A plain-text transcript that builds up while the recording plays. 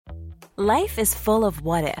Life is full of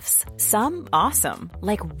what-ifs. Some awesome,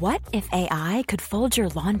 like what if AI could fold your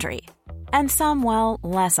laundry? And some, well,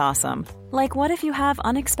 less awesome, like what if you have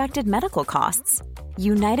unexpected medical costs?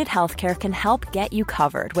 United Healthcare can help get you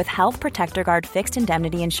covered with Health Protector Guard fixed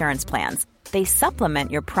indemnity insurance plans. They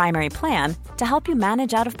supplement your primary plan to help you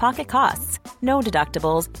manage out-of-pocket costs. No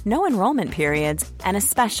deductibles, no enrollment periods, and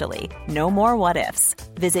especially no more what-ifs.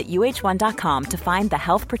 Visit uh1.com to find the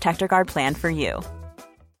Health Protector Guard plan for you.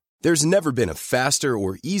 There's never been a faster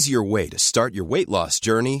or easier way to start your weight loss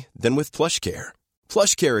journey than with PlushCare.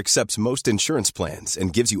 PlushCare accepts most insurance plans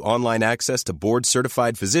and gives you online access to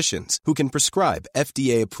board-certified physicians who can prescribe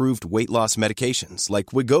FDA-approved weight loss medications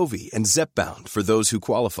like Wegovy and Zepbound for those who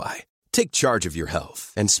qualify. Take charge of your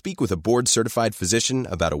health and speak with a board-certified physician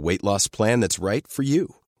about a weight loss plan that's right for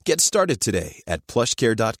you. Get started today at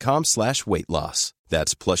plushcare.com/weight loss.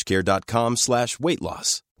 That's plushcare.com/weight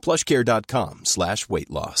loss. plushcare.com/weight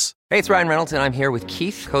loss. Hey, it's Ryan Reynolds, and I'm here with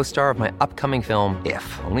Keith, co-star of my upcoming film,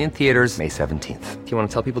 If, only in theaters May 17th. Do you want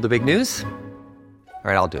to tell people the big news? All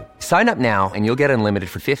right, I'll do it. Sign up now and you'll get unlimited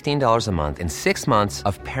for $15 a month and 6 months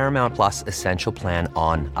of Paramount Plus Essential Plan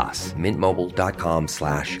on us.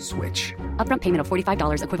 MintMobile.com/switch. Upfront payment of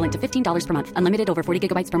 $45 equivalent to $15 per month. Unlimited over 40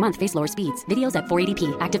 gigabytes per month. Face lower speeds. Videos at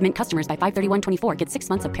 480p. Active Mint customers by 531.24 get 6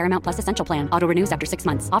 months of Paramount Plus Essential Plan. Auto renews after 6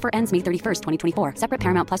 months. Offer ends May 31st, 2024. Separate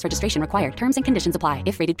Paramount Plus registration required. Terms and conditions apply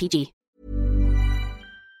if rated PG.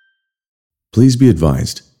 Please be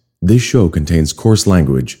advised, this show contains coarse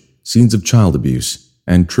language, scenes of child abuse,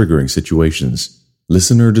 and triggering situations.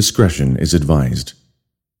 Listener discretion is advised.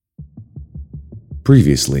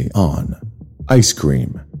 Previously on Ice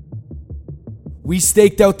Cream. We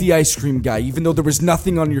staked out the ice cream guy, even though there was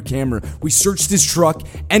nothing on your camera. We searched his truck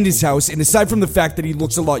and his house, and aside from the fact that he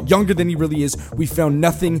looks a lot younger than he really is, we found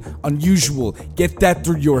nothing unusual. Get that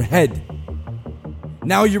through your head.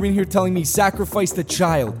 Now you're in here telling me sacrifice the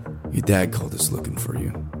child. Your dad called us looking for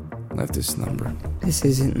you. Left this number. This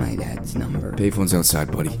isn't my dad's number. Payphone's outside,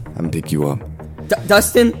 buddy. Have him pick you up.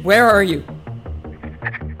 Dustin, where are you?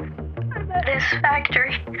 This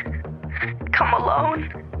factory. Come alone.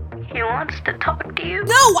 He wants to talk to you.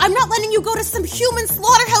 No, I'm not letting you go to some human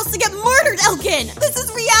slaughterhouse to get murdered, Elkin! This is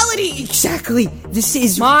reality! Exactly. This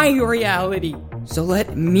is my reality. So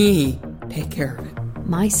let me take care of it.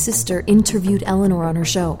 My sister interviewed Eleanor on her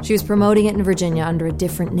show. She was promoting it in Virginia under a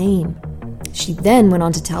different name. She then went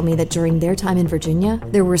on to tell me that during their time in Virginia,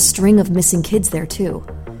 there were a string of missing kids there too.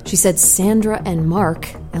 She said Sandra and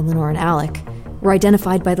Mark, Eleanor and Alec, were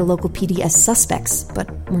identified by the local PD as suspects, but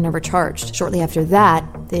were never charged. Shortly after that,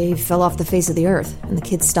 they fell off the face of the earth, and the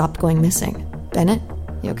kids stopped going missing. Bennett,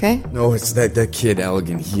 you okay? No, it's that kid,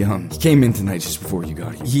 Allegan. He came in tonight just before you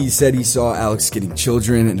got here. He said he saw Alex getting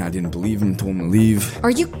children, and I didn't believe him, told him to leave.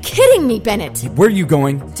 Are you kidding me, Bennett? Where are you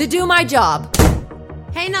going? To do my job.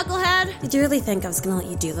 Hey, knucklehead. Did you really think I was gonna let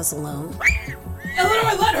you do this alone?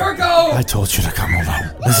 Eleanor, let her go! I told you to come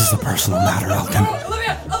alone. This is a personal matter, Elkin.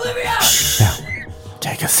 Olivia! Shh. Now,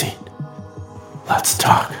 take a seat. Let's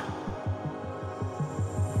talk.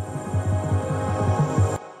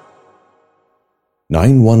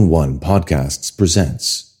 "911 Podcasts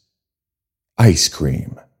presents Ice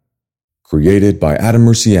Cream. Created by Adam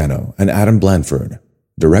Murciano and Adam Blanford.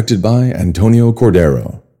 Directed by Antonio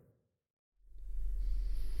Cordero.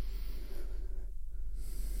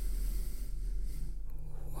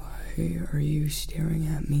 Why are you staring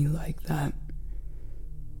at me like that?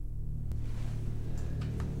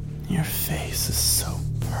 Your face is so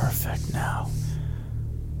perfect now.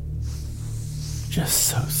 Just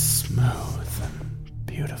so smooth and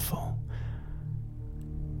beautiful.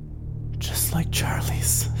 Just like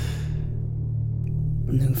Charlie's.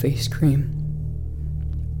 New face cream.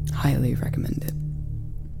 Highly recommend it.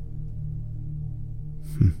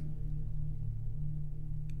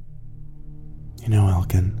 You know,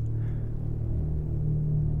 Elkin,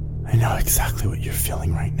 I know exactly what you're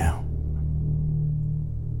feeling right now.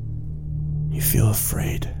 You feel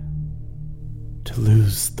afraid to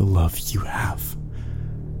lose the love you have.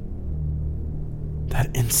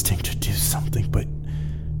 That instinct to do something, but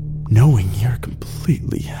knowing you're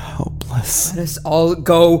completely helpless. Let us all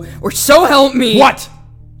go, or so help me! What?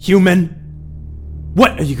 Human?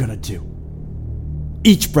 What are you gonna do?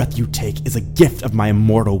 Each breath you take is a gift of my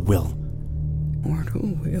immortal will.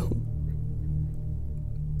 Mortal will?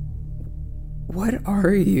 What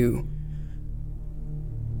are you?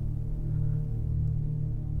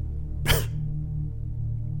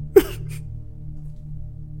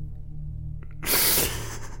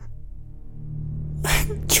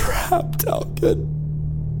 I'm trapped, Elkin.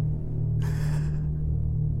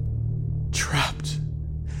 Trapped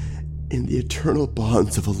in the eternal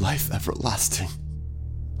bonds of a life everlasting.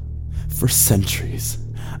 For centuries,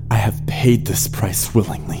 I have paid this price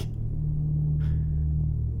willingly.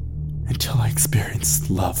 Until I experienced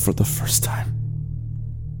love for the first time.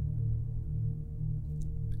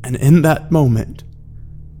 And in that moment,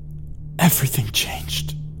 everything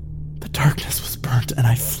changed. The darkness was burnt and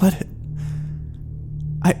I fled it.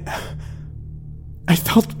 I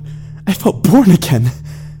felt born again.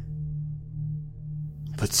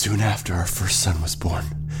 But soon after our first son was born,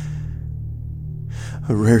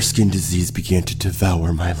 a rare skin disease began to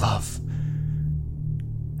devour my love.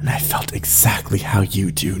 And I felt exactly how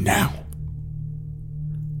you do now.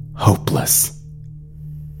 Hopeless.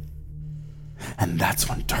 And that's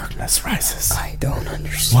when darkness rises. I don't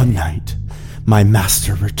understand. One night, my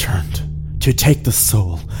master returned to take the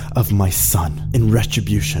soul of my son in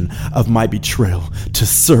retribution of my betrayal to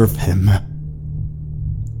serve him.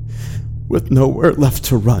 With nowhere left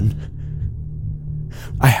to run,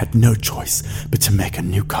 I had no choice but to make a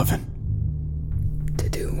new coven. To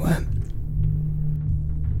do what?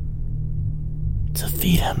 To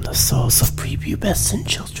feed him the souls of prepubescent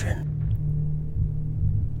children.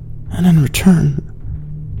 And in return,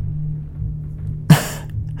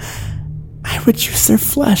 I would use their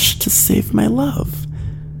flesh to save my love.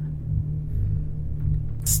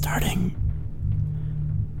 Starting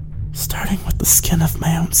with the skin of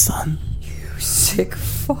my own son. You sick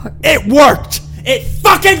fuck. It worked! It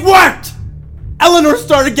fucking worked! Eleanor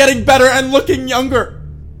started getting better and looking younger.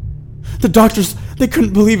 The doctors, they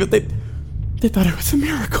couldn't believe it. They thought it was a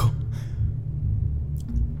miracle.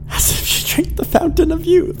 As if she drank the fountain of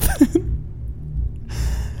youth.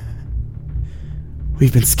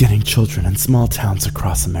 We've been skinning children in small towns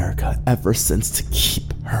across America ever since to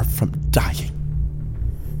keep her from dying.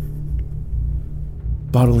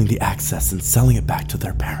 Bottling the excess and selling it back to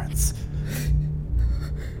their parents.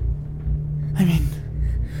 I mean,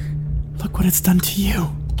 look what it's done to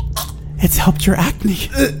you. It's helped your acne.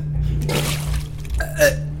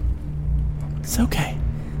 It's okay.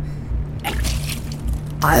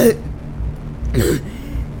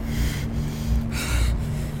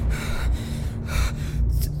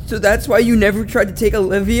 So that's why you never tried to take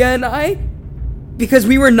Olivia and I? Because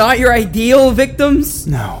we were not your ideal victims?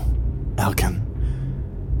 No, Elkin.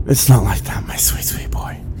 It's not like that, my sweet, sweet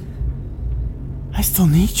boy. I still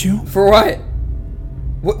need you. For what?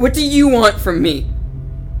 What do you want from me?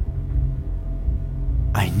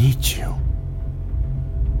 I need you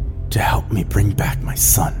to help me bring back my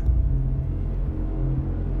son.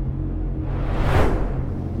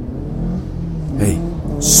 Hey,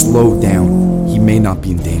 slow down. He may not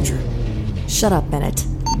be in danger. Shut up, Bennett.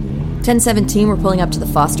 1017, we're pulling up to the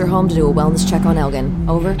foster home to do a wellness check on Elgin.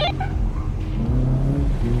 Over.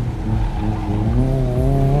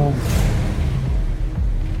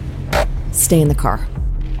 Stay in the car.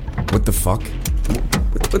 What the fuck?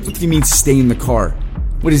 What do you mean stay in the car?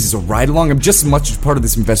 What is this, a ride-along? I'm just as much a part of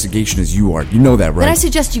this investigation as you are. You know that, right? Then I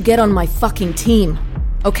suggest you get on my fucking team,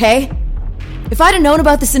 okay? If I'd have known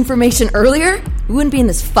about this information earlier, we wouldn't be in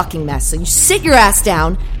this fucking mess. So you sit your ass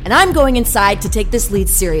down, and I'm going inside to take this lead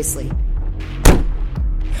seriously.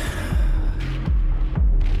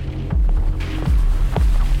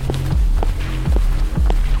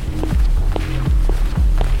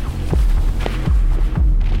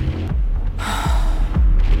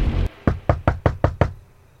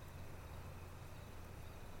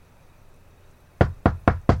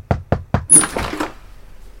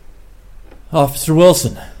 Officer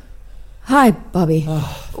Wilson. Hi, Bobby.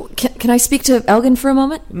 Can I speak to Elgin for a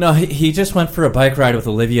moment? No, he just went for a bike ride with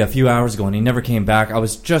Olivia a few hours ago and he never came back. I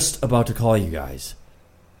was just about to call you guys.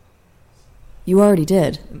 You already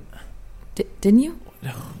did. Didn't you?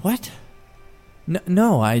 What?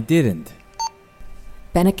 No, I didn't.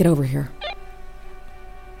 Bennett, get over here.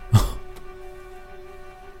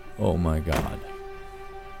 Oh my God.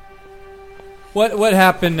 What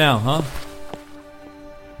happened now, huh?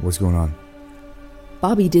 What's going on?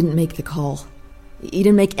 Bobby didn't make the call. He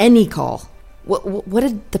didn't make any call. What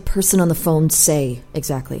did the person on the phone say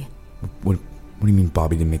exactly? What do you mean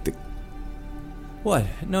Bobby didn't make the... What?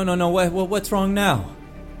 No. What's wrong now?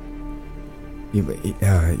 He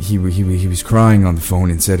was crying on the phone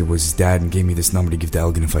and said it was his dad and gave me this number to give to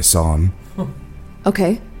Elgin if I saw him.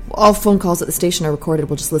 Okay. All phone calls at the station are recorded.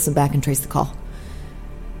 We'll just listen back and trace the call.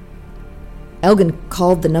 Elgin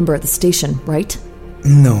called the number at the station, right?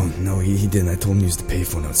 No, he didn't. I told him to use the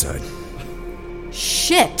payphone outside.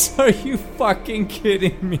 Shit! Are you fucking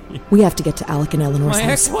kidding me? We have to get to Alec and Eleanor's My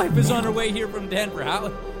house. ex-wife is on her way here from Denver.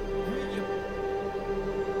 How...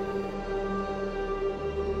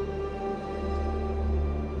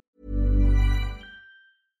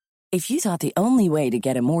 If you thought the only way to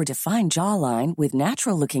get a more defined jawline with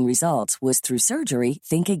natural-looking results was through surgery,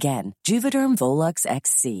 think again. Juvederm Volux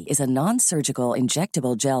XC is a non-surgical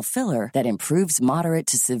injectable gel filler that improves moderate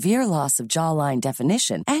to severe loss of jawline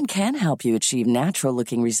definition and can help you achieve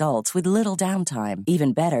natural-looking results with little downtime.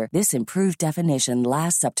 Even better, this improved definition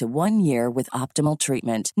lasts up to 1 year with optimal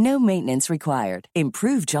treatment. No maintenance required.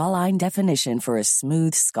 Improve jawline definition for a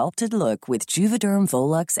smooth, sculpted look with Juvederm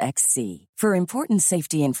Volux XC. For important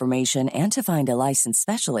safety information and to find a licensed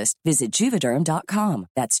specialist, visit Juvederm.com.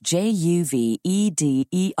 That's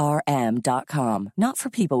JUVEDERM.com. Not for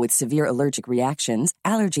people with severe allergic reactions,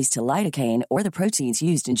 allergies to lidocaine, or the proteins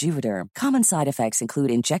used in Juvederm. Common side effects include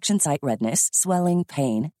injection site redness, swelling,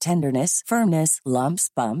 pain, tenderness, firmness, lumps,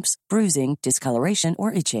 bumps, bruising, discoloration,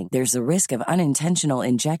 or itching. There's a risk of unintentional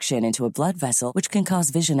injection into a blood vessel, which can cause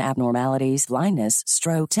vision abnormalities, blindness,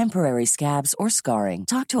 stroke, temporary scabs, or scarring.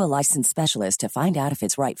 Talk to a licensed specialist to find out if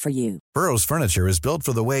it's right for you. Burrow's furniture is built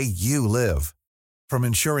for the way you live. From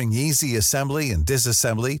ensuring easy assembly and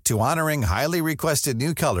disassembly to honoring highly requested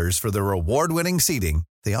new colors for their award-winning seating,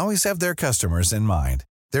 they always have their customers in mind.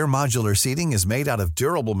 Their modular seating is made out of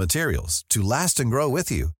durable materials to last and grow with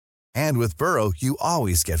you. And with Burrow, you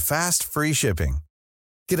always get fast, free shipping.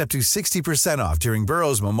 Get up to 60% off during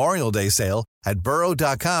Burrow's Memorial Day sale at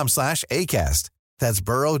burrow.com/ACAST. That's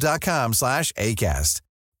burrow.com/ACAST.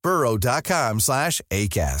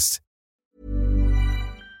 burrow.com/ACAST.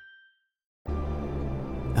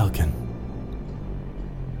 Elgin,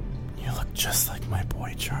 you look just like my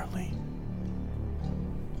boy Charlie.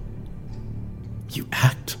 You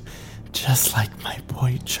act just like my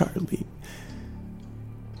boy Charlie.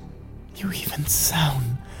 You even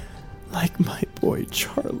sound like my boy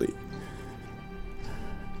Charlie.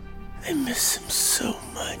 I miss him so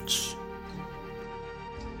much.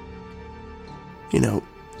 You know,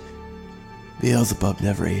 Beelzebub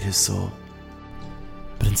never ate his soul,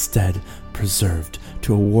 but instead preserved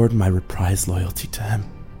to award my reprised loyalty to him.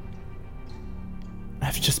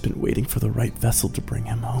 I've just been waiting for the right vessel to bring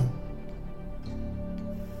him home.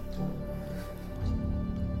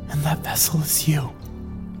 And that vessel is you.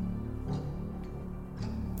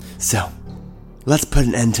 So, let's put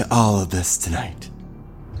an end to all of this tonight.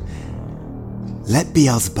 Let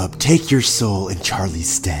Beelzebub take your soul in Charlie's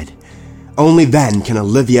stead. Only then can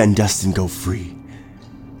Olivia and Dustin go free.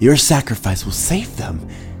 Your sacrifice will save them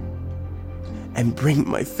and bring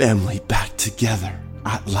my family back together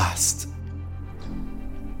at last.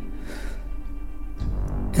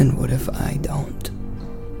 And what if I don't?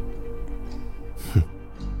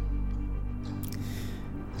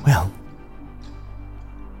 Well,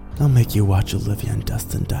 I'll make you watch Olivia and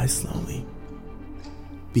Dustin die slowly.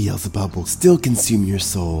 Beelzebub will still consume your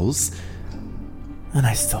souls, and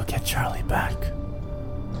I still get Charlie back.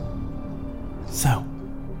 So,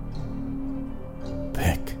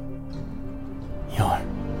 pick your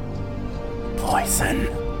poison.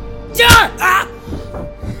 Yeah! Ah!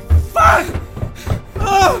 Fuck!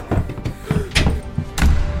 Oh!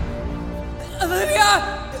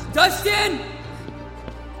 Olivia! Dustin!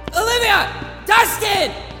 Olivia!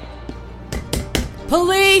 Dustin!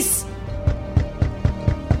 Police!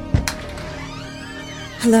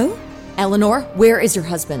 Hello? Eleanor, where is your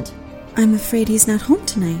husband? I'm afraid he's not home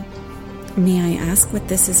tonight. May I ask what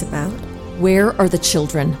this is about? Where are the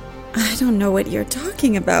children? I don't know what you're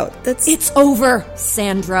talking about. It's over,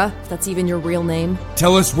 Sandra, if that's even your real name.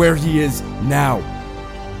 Tell us where he is now.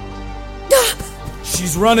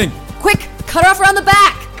 She's running. Quick, cut her off around the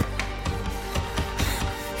back.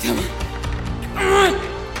 Come on.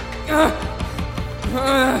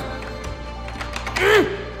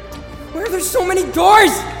 Why are there so many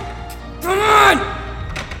doors? Come on!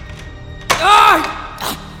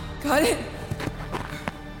 Got it.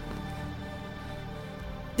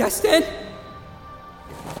 Dustin?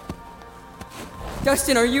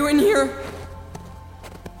 Dustin, are you in here?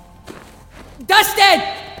 Dustin!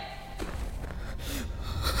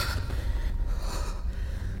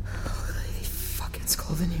 Holy fucking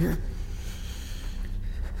skull in here.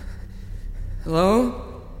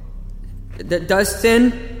 Hello?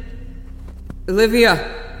 Dustin? Olivia?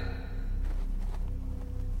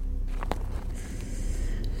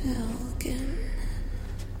 Elgin.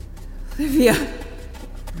 Olivia! Oh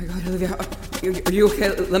my god, Olivia, are you okay?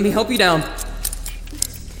 Let me help you down.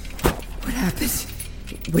 What happened?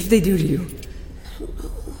 What did they do to you? I don't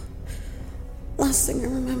know. Last thing I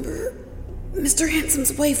remember, Mr.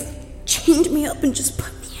 Handsome's wife chained me up and just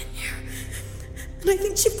put me in here. And I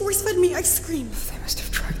think she force-fed me ice cream. They must have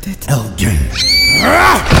drugged it. Elgin.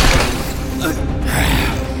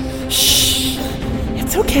 Shh.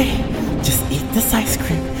 It's okay. Just eat this ice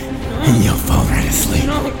cream and you'll fall right asleep.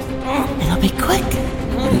 No. It'll be quick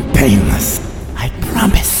and painless. I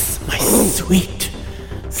promise, my sweet,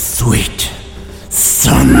 sweet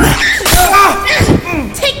son.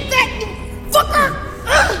 Take that, you fucker!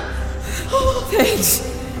 Thanks.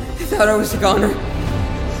 I thought I was a goner.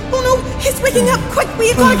 Oh no, he's waking up! Quick,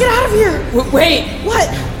 we gotta get out of here! Wait! What?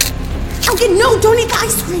 Elgin, no, don't eat the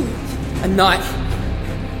ice cream! I'm not.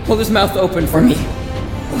 Hold his mouth open for me.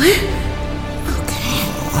 What? Okay.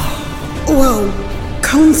 Whoa,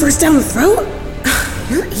 cone first down the throat?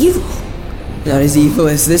 You're evil. Not as evil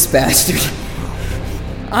as this bastard.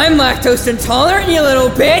 I'm lactose intolerant, you little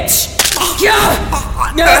bitch!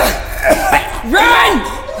 Run!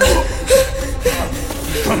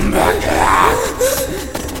 Come back.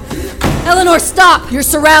 Eleanor, stop! You're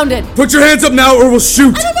surrounded! Put your hands up now or we'll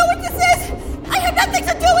shoot! I don't know what this is! I had nothing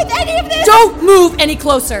to do with any of this! Don't move any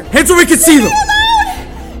closer! Hands where we can see them!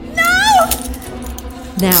 No!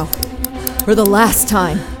 Now, for the last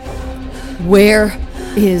time, where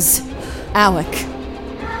is Alec?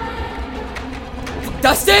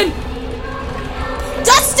 Dustin!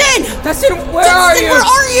 Dustin! Dustin, where are you? Where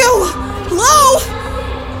are you? Hello?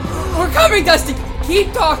 We're coming, Dustin!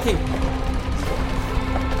 Keep talking!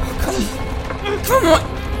 Come on!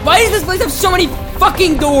 Why does this place have so many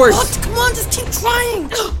fucking doors? Oh, come on, just keep trying!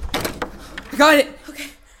 I got it! Okay.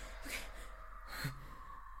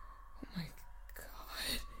 Oh my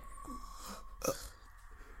god.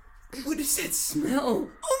 What is that smell?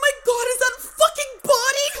 Oh my god, is that a fucking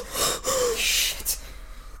body? Shit.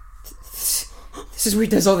 This is where he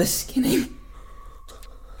does all the skinning.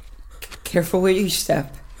 Careful where you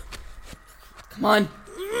step. Come on.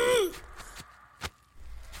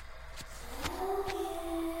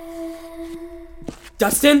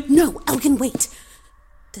 Dustin? No, Elgin, wait.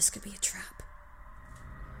 This could be a trap.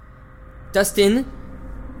 Dustin,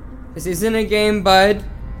 this isn't a game, bud.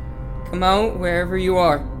 Come out wherever you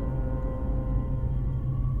are.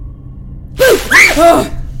 Oh!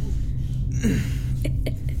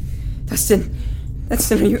 Dustin,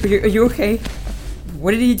 are you okay?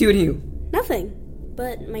 What did he do to you? Nothing,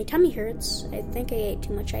 but my tummy hurts. I think I ate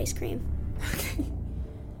too much ice cream.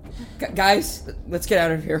 Okay. Guys, let's get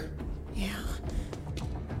out of here. Yeah.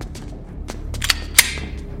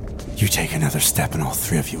 You take another step and all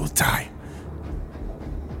three of you will die.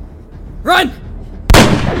 Run!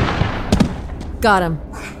 Got him.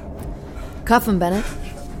 Cuff him, Bennett.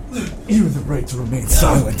 You have the right to remain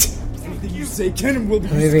silent. Anything you say can and will be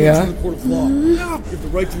used Olivia. in the court of law. You have the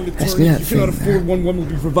right to an Ask me attorney. that If you cannot favor. afford one will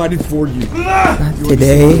be provided for you. Not You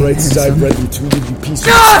today. understand the rights that I've read them to give you peace.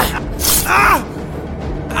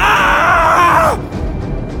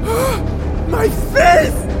 My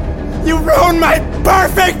face! You ruined my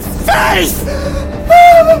perfect face!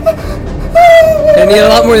 I need a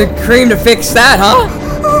lot more than cream to fix that, huh?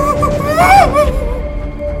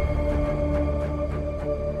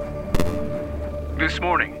 This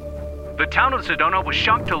morning, the town of Sedona was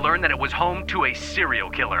shocked to learn that it was home to a serial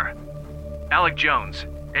killer. Alec Jones,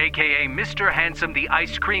 aka Mr. Handsome the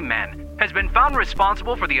Ice Cream Man, has been found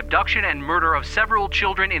responsible for the abduction and murder of several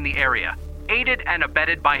children in the area, aided and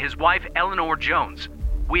abetted by his wife Eleanor Jones.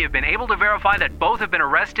 We have been able to verify that both have been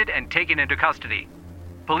arrested and taken into custody.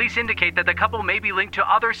 Police indicate that the couple may be linked to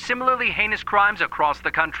other similarly heinous crimes across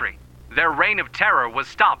the country. Their reign of terror was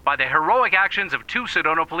stopped by the heroic actions of two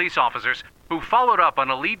Sedona police officers who followed up on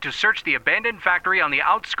a lead to search the abandoned factory on the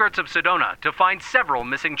outskirts of Sedona to find several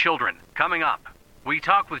missing children. Coming up, we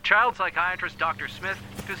talk with child psychiatrist Dr. Smith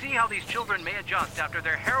to see how these children may adjust after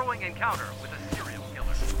their harrowing encounter with a serial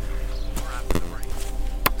killer. More after the break.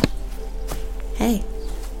 Hey.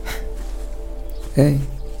 Hey.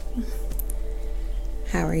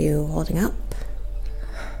 How are you holding up?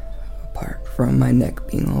 Apart from my neck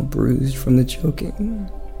being all bruised from the choking,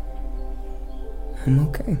 I'm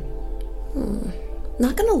okay.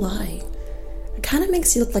 Not gonna lie. It kind of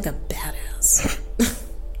makes you look like a badass.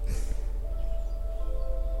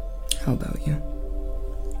 How about you?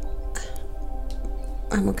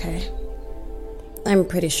 I'm okay. I'm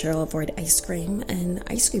pretty sure I'll avoid ice cream and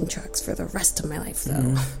ice cream trucks for the rest of my life,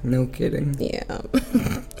 though. No kidding. Yeah.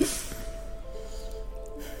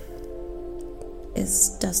 Is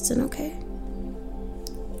Dustin okay?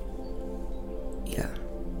 Yeah.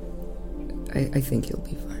 I think he'll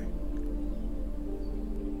be fine.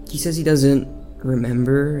 He says he doesn't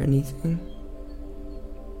remember anything.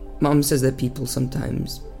 Mom says that people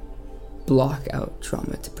sometimes block out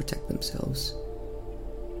trauma to protect themselves.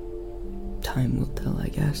 Time will tell, I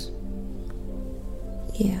guess.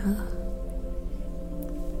 Yeah.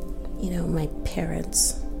 You know, my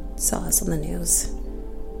parents saw us on the news.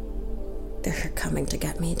 They're coming to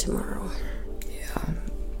get me tomorrow. Yeah,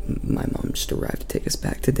 My mom just arrived to take us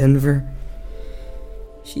back to Denver.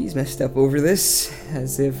 She's messed up over this,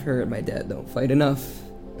 as if her and my dad don't fight enough.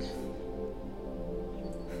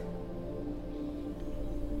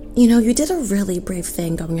 You know, you did a really brave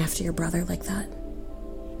thing going after your brother like that.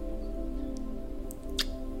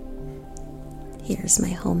 Here's my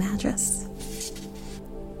home address.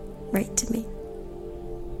 Write to me.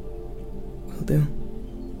 Will do.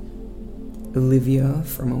 Olivia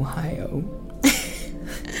from Ohio.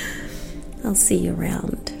 I'll see you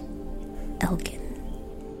around, Elgin.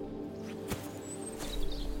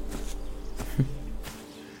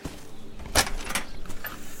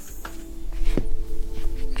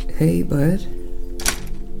 Hey, bud.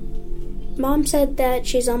 Mom said that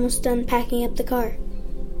she's almost done packing up the car.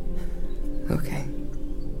 Okay.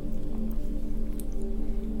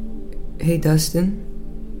 Hey, Dustin.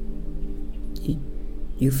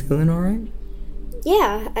 You feeling alright?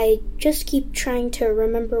 Yeah, I just keep trying to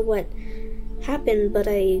remember what happened, but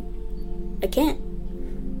I can't.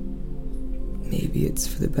 Maybe it's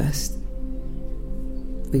for the best.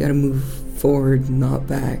 We gotta move forward, not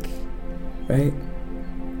back, right?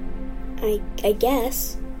 I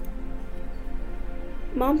guess.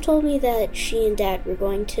 Mom told me that she and Dad were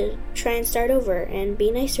going to try and start over and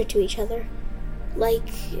be nicer to each other. Like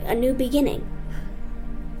a new beginning.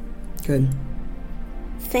 Good.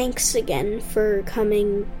 Thanks again for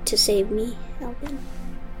coming to save me, Elvin.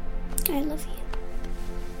 I love you.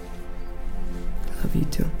 I love you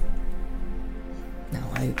too. Now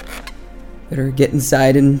I better get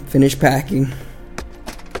inside and finish packing.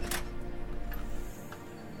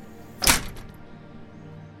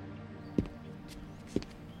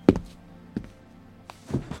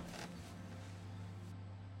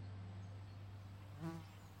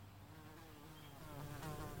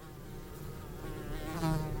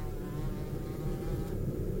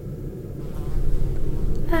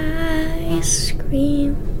 Ice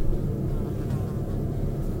cream.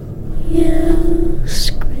 You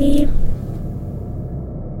scream.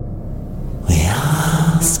 We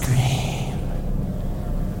all scream.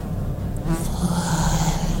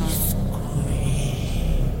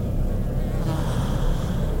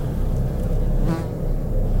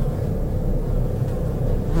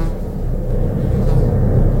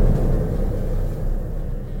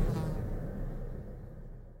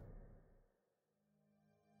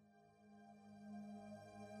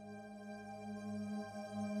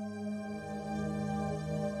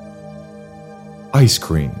 Ice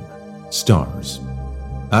Cream stars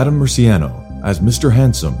Adam Murciano as Mr.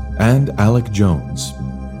 Handsome and Alec Jones,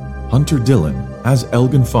 Hunter Dillon as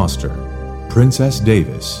Elgin Foster, Princess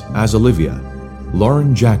Davis as Olivia,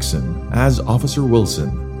 Lauren Jackson as Officer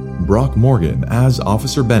Wilson, Brock Morgan as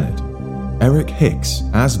Officer Bennett, Eric Hicks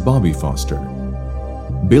as Bobby Foster,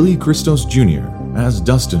 Billy Christos Jr. as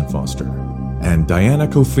Dustin Foster, and Diana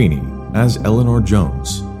Kofini as Eleanor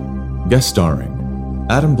Jones. Guest starring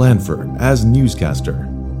Adam Blanford as newscaster.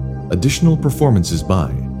 Additional performances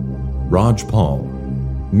by Raj Paul.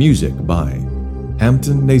 Music by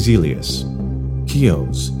Hampton Nazelius,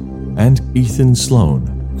 Kios, and Ethan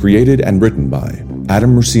Sloan. Created and written by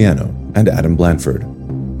Adam Murciano and Adam Blanford.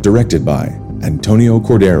 Directed by Antonio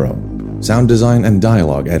Cordero. Sound design and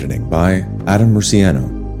dialogue editing by Adam Murciano.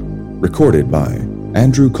 Recorded by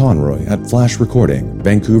Andrew Conroy at Flash Recording,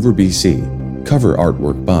 Vancouver, BC. Cover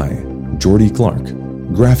artwork by Jordy Clark.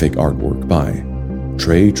 Graphic artwork by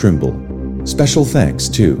Trey Trimble. Special thanks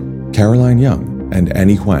to Caroline Young and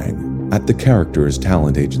Annie Huang at the Characters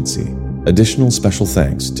Talent Agency. Additional special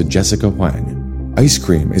thanks to Jessica Huang. Ice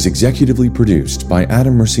Cream is executively produced by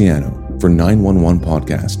Adam Murciano for 911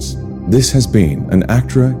 Podcasts. This has been an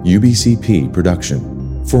ACTRA UBCP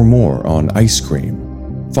production. For more on Ice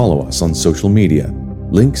Cream, follow us on social media.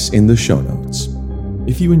 Links in the show notes.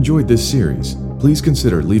 If you enjoyed this series, please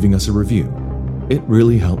consider leaving us a review. It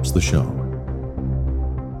really helps the show.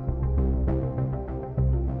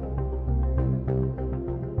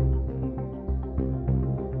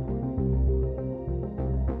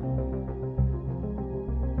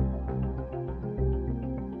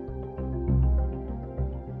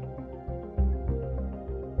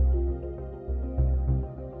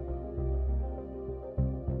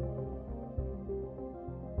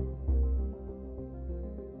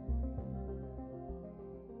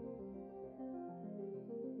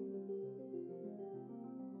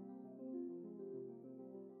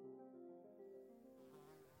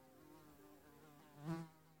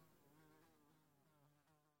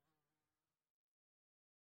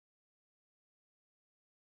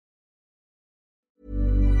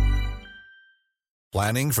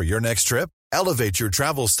 Planning for your next trip? Elevate your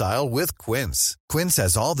travel style with Quince. Quince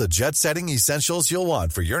has all the jet-setting essentials you'll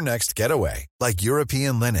want for your next getaway, like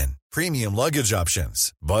European linen, premium luggage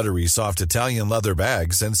options, buttery soft Italian leather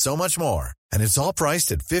bags, and so much more. And it's all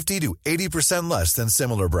priced at 50 to 80% less than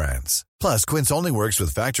similar brands. Plus, Quince only works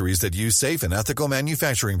with factories that use safe and ethical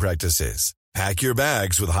manufacturing practices. Pack your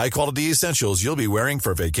bags with high-quality essentials you'll be wearing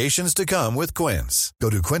for vacations to come with Quince. Go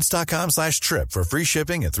to quince.com/trip for free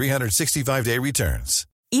shipping and 365-day returns.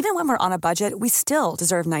 Even when we're on a budget, we still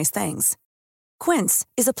deserve nice things. Quince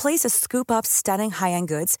is a place to scoop up stunning high-end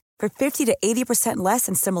goods for 50 to 80% less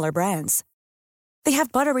than similar brands. They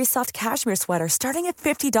have buttery soft cashmere sweaters starting at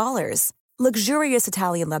 $50, luxurious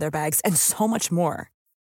Italian leather bags, and so much more.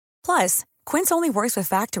 Plus, Quince only works with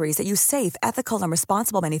factories that use safe, ethical, and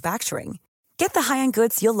responsible manufacturing. Get the high-end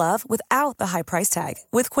goods you'll love without the high price tag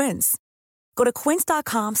with Quince. Go to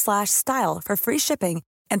quince.com/style for free shipping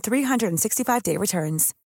and 365-day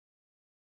returns.